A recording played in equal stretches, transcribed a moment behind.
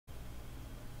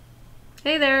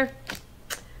Hey there.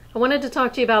 I wanted to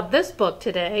talk to you about this book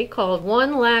today called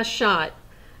One Last Shot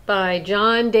by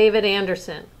John David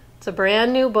Anderson. It's a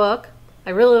brand new book.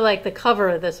 I really like the cover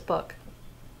of this book.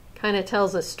 Kind of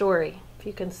tells a story, if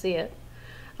you can see it.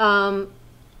 I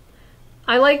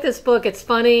like this book. It's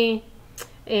funny,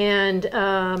 and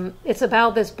it's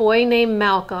about this boy named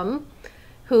Malcolm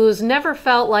who's never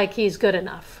felt like he's good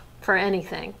enough for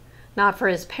anything. Not for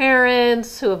his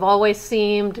parents, who have always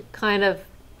seemed kind of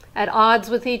at odds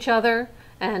with each other,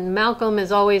 and Malcolm is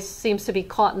always seems to be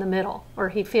caught in the middle, or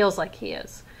he feels like he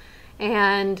is.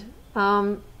 And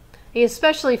he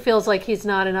especially feels like he's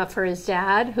not enough for his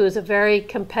dad, who is a very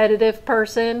competitive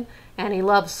person, and he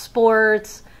loves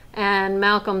sports, and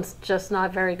Malcolm's just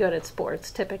not very good at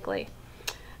sports, typically.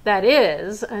 That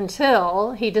is,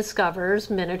 until he discovers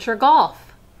miniature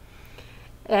golf.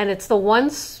 And it's the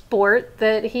one sport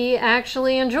that he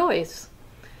actually enjoys.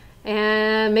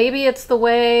 And maybe it's the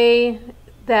way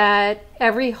that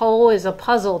every hole is a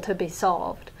puzzle to be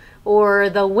solved, or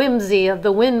the whimsy of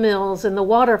the windmills and the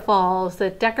waterfalls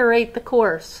that decorate the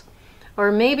course,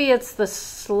 or maybe it's the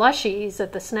slushies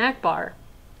at the snack bar.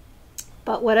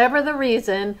 But whatever the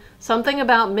reason, something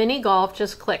about mini golf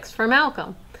just clicks for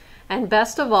Malcolm. And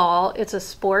best of all, it's a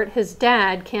sport his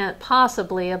dad can't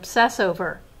possibly obsess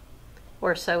over,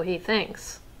 or so he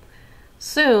thinks.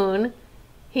 Soon,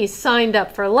 he's signed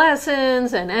up for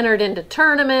lessons and entered into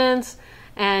tournaments,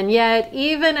 and yet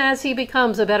even as he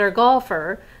becomes a better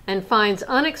golfer and finds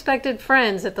unexpected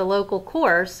friends at the local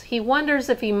course, he wonders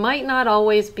if he might not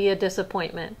always be a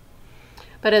disappointment.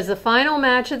 But as the final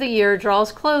match of the year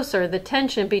draws closer, the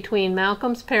tension between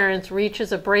Malcolm's parents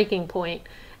reaches a breaking point,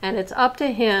 and it's up to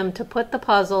him to put the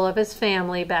puzzle of his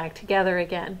family back together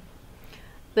again.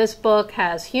 This book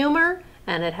has humor,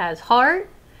 and it has heart,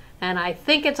 and I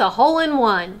think it's a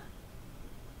hole-in-one.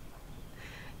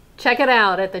 Check it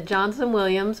out at the Johnson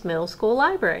Williams Middle School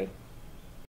Library.